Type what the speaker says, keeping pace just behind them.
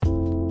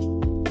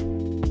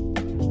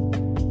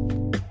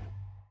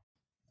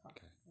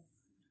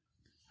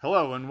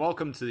Hello and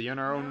welcome to the In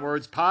Our Own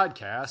Words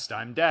podcast.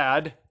 I'm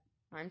Dad.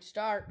 I'm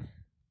Stark.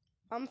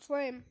 I'm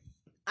Flame.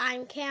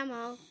 I'm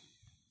Camo.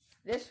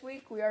 This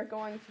week we are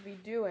going to be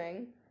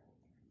doing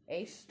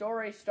a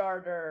story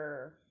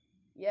starter.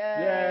 Yay!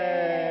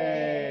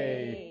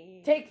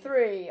 Yay! Take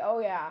 3. Oh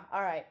yeah.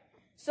 All right.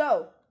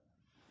 So,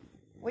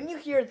 when you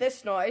hear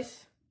this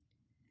noise,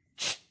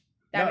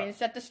 that means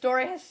that the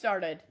story has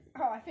started.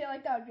 Oh, I feel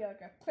like that would be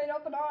like a clean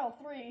up in aisle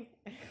 3.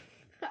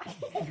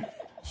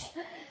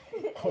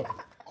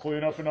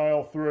 Clean up in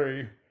aisle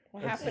 3.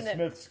 What It's the happened?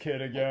 Smith's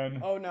kid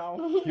again. Oh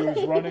no. He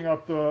was running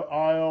up the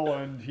aisle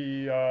and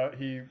he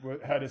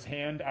had his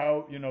hand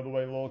out, you know, the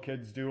way little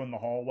kids do in the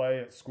hallway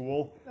at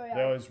school. Oh,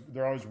 yeah.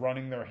 They're always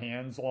running their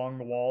hands along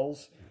the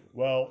walls.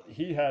 Well,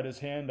 he had his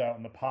hand out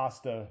in the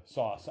pasta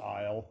sauce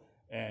aisle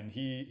and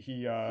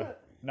he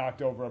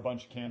knocked over a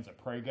bunch of cans of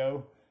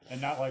Prego,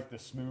 and not like the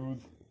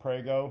smooth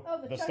Prego,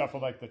 Oh, the stuff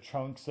with chunky. like the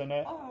chunks in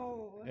it.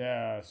 Oh.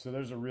 Yeah, so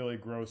there's a really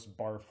gross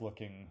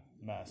barf-looking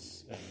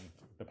mess in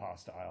the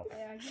pasta aisle.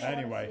 Yeah, you don't wanna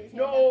Anyway. see his hand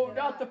No, after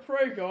not the that.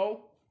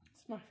 Prego.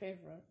 It's my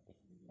favorite.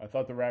 I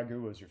thought the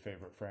ragu was your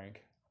favorite,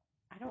 Frank.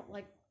 I don't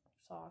like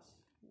sauce,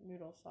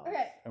 noodle sauce.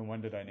 Okay. And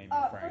when did I name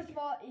you Frank? First of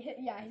all,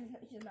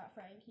 he's not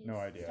Frank. He's No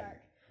idea. Stark.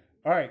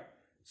 All right.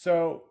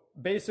 So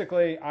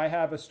basically, I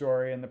have a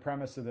story, and the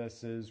premise of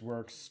this is we're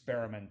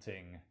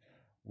experimenting.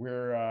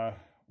 We're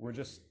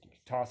just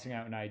tossing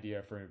out an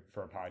idea for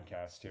a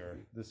podcast here.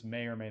 This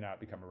may or may not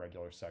become a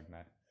regular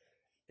segment.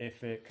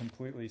 If it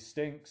completely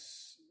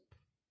stinks,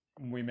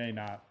 we may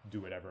not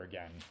do it ever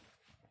again.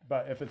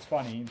 But if it's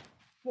funny,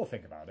 we'll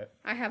think about it.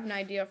 I have an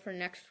idea for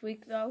next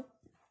week, though.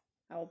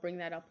 I will bring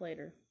that up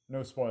later.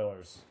 No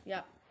spoilers.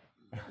 Yep.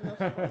 No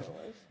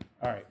spoilers.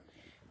 All right.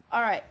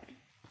 All right.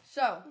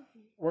 So,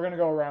 We're gonna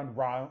go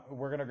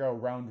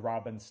round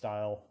robin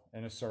style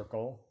in a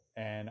circle,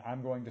 and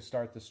I'm going to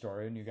start the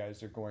story, and you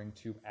guys are going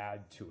to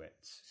add to it.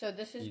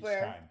 this is Each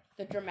where time.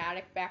 the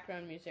dramatic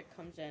background music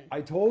comes in.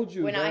 I told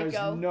you When I there's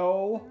go-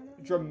 no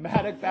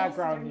dramatic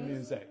background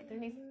music. There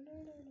needs-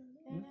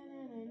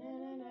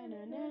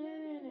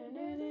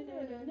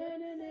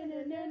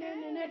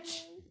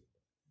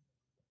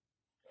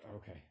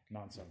 Okay,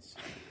 nonsense.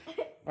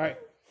 All right.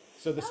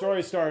 So the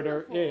story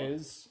starter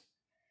is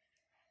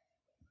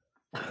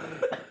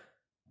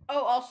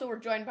Oh, also we're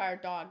joined by our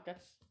dog.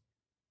 That's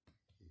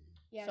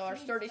Yeah, So our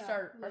she story needs to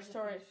start- our lose the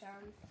story- funny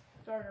sounds.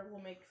 starter will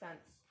make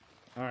sense.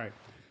 all right.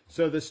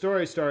 So the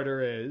story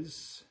starter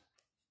is.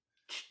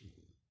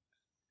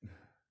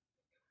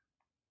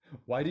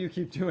 Why do you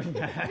keep doing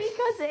that?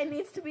 Because it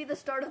needs to be the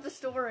start of the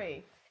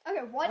story.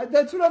 Okay, one,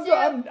 That's what I'm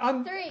doing.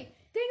 I'm 3.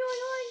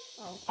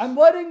 Ding-a-ling-ling. I'm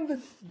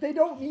letting they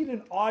don't need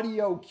an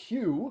audio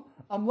cue.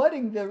 I'm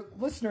letting the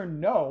listener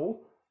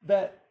know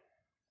that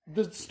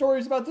the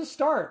story's about to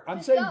start.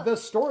 I'm saying go. the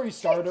story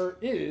starter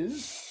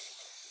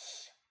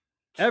is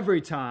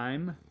every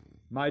time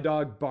my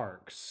dog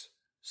barks,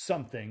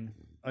 something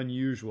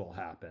unusual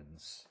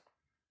happens.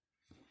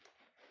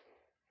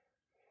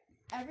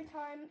 Every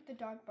time the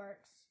dog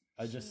barks,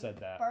 I just she said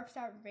that. barks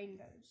out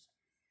rainbows.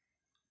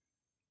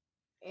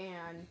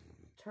 And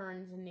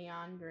turns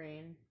neon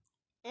green.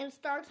 And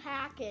starts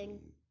hacking.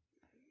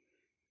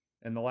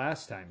 And the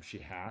last time she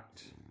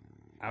hacked,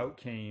 out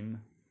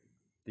came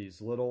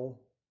these little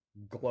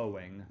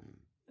glowing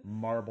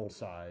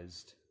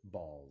marble-sized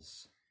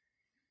balls.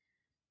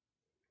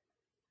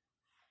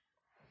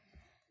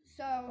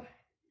 So,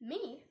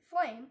 me,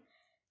 Flame,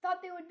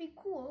 thought they would be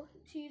cool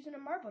to use in a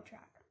marble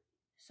track.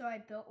 So I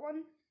built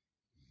one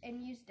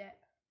and used it.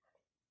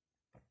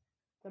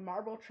 The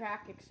marble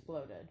track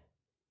exploded.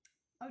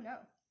 Oh no.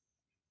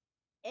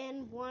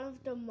 And one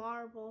of the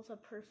marbles a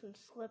person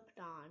slipped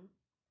on.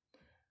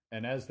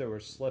 And as they were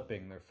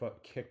slipping, their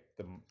foot kicked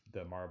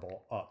the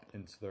marble up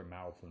into their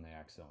mouth and they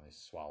accidentally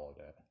swallowed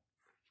it.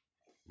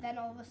 Then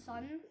all of a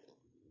sudden,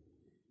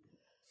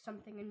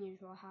 something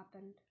unusual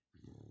happened.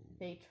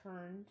 They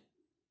turned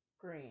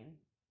green.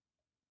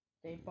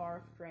 They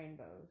barfed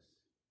rainbows.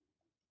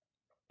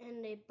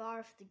 And they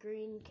barfed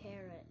green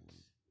carrots.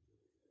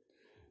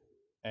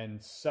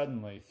 And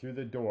suddenly, through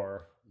the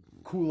door,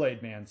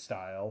 Kool-Aid Man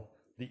style,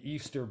 the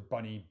Easter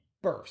Bunny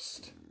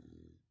burst.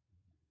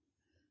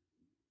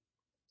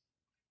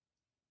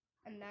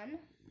 And then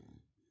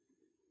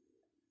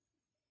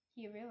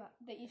he realized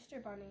the Easter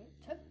Bunny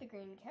took the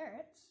green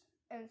carrots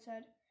and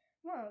said,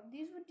 "Wow,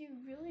 these would do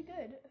really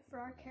good for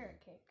our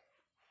carrot cake."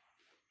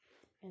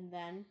 And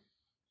then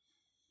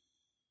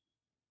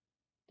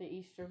the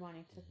Easter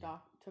Bunny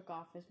took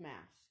off his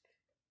mask.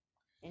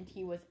 And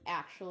he was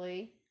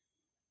actually...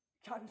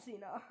 John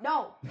Cena.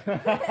 No!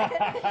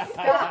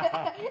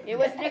 Stop! It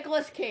was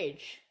Nicolas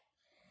Cage.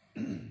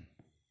 And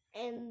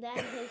then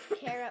his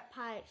carrot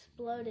pie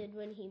exploded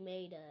when he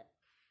made it.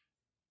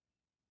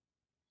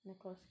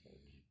 Nicolas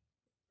Cage.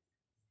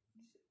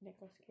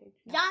 Nicolas Cage.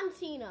 No. John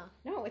Cena.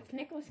 No, it's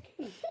Nicolas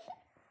Cage.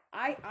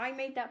 I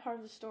made that part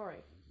of the story.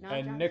 Not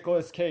And John.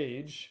 Nicolas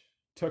Cage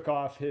took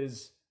off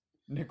his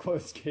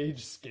Nicolas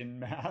Cage skin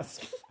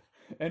mask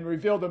and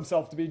revealed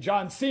himself to be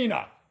John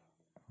Cena.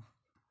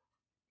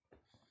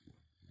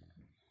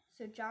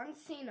 So John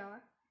Cena,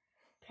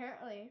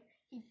 apparently,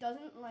 he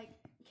doesn't like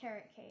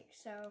carrot cake.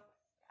 So,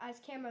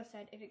 as Camo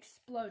said, it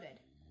exploded.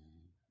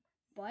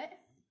 But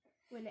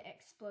when it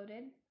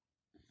exploded,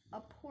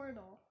 a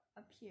portal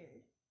appeared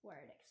where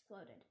it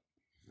exploded.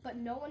 But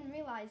no one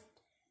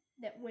realized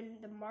that when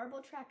the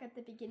marble track at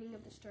the beginning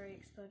of the story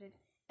exploded,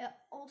 it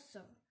also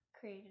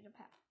created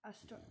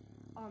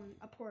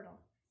a portal.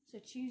 So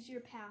choose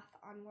your path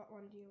on what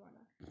one do you want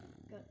to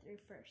go through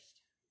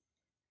first.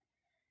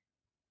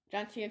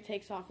 John Cena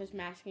takes off his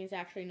mask and he's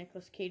actually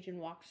Nicolas Cage and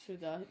walks through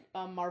the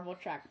marble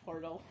track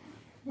portal.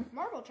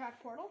 Marble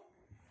track portal?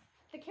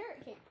 The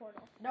carrot cake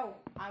portal. No,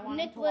 I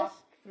want him to walk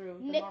through the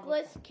marble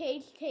Nicolas track.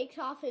 Cage takes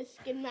off his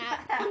skin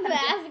mask and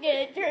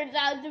it turns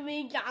out to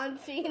be John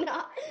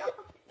Cena.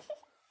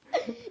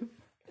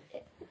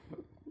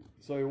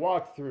 So he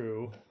walked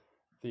through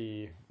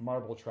the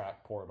marble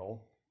track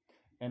portal,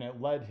 and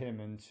it led him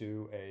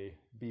into a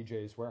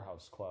BJ's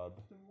Warehouse Club.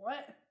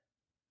 What?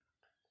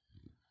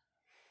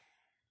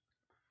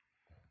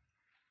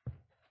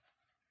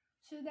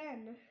 So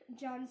then,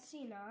 John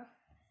Cena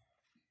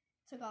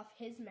took off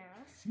his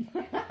mask.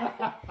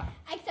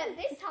 Except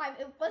this time,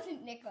 it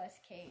wasn't Nicolas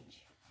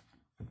Cage.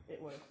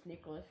 It was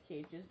Nicolas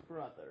Cage's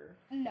brother.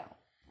 No,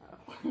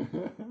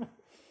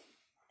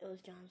 It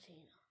was John Cena.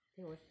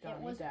 It was it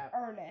Johnny was Depp.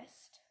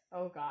 Ernest.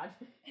 Oh, God.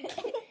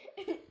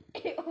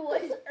 It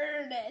was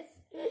Ernest.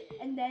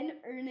 And then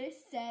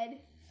Ernest said,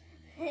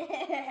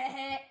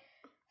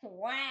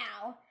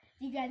 wow.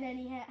 Do you guys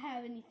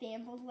have any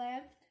samples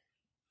left?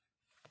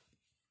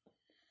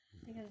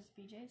 Because it's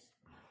BJ's.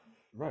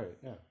 Right,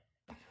 yeah.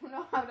 I don't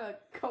know how to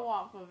go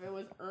off of it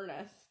was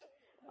Ernest.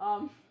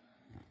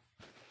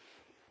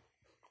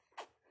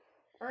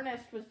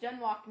 Ernest was then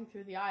walking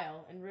through the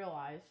aisle and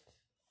realized,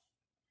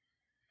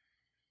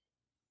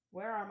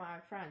 where are my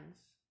friends?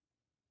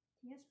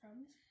 He has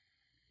friends.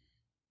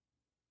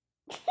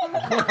 I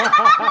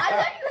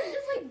thought you were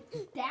just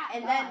like that.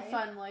 And then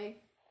suddenly,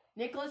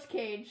 Nicolas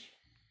Cage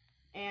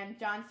and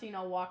John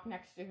Cena walked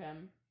next to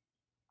him,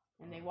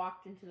 and they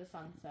walked into the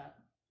sunset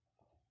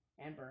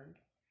and burned.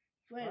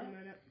 Wait What? a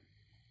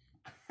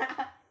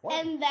minute. What?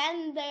 And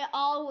then they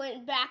all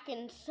went back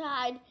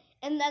inside,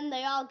 and then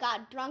they all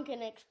got drunk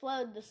and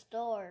exploded the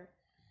store.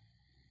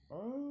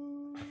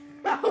 Oh.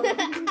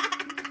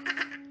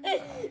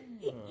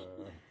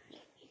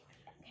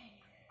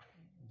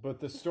 But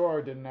the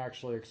store didn't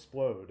actually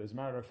explode. As a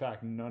matter of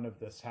fact, none of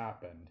this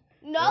happened.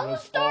 No, It the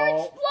was store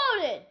all-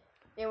 exploded.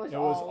 It was It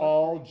was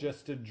all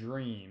just a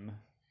dream.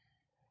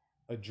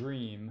 A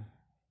dream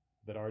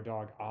that our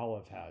dog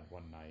Olive had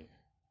one night.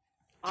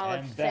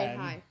 Olive, and say then-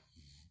 hi.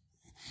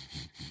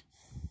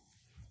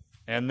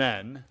 And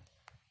then,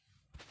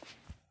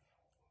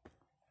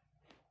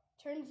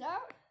 Turns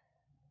out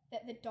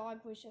that the dog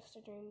was just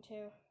a dream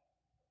too.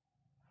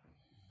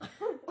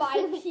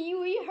 By Pee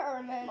Wee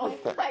Herman. Oh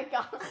my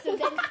God. So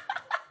then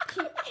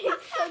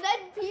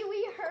Pee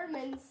Wee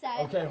Herman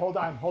said, okay, hold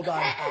on.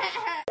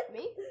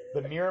 "Me?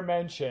 The mere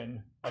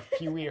mention of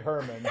Pee Wee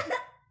Herman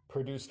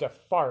produced a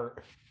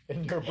fart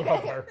in your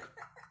brother.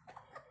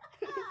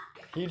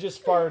 He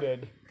just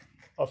farted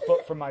a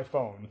foot from my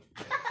phone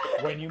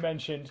when you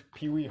mentioned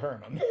Pee Wee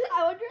Herman.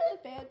 I wonder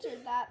if they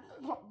answered that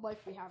like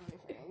we have any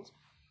fans."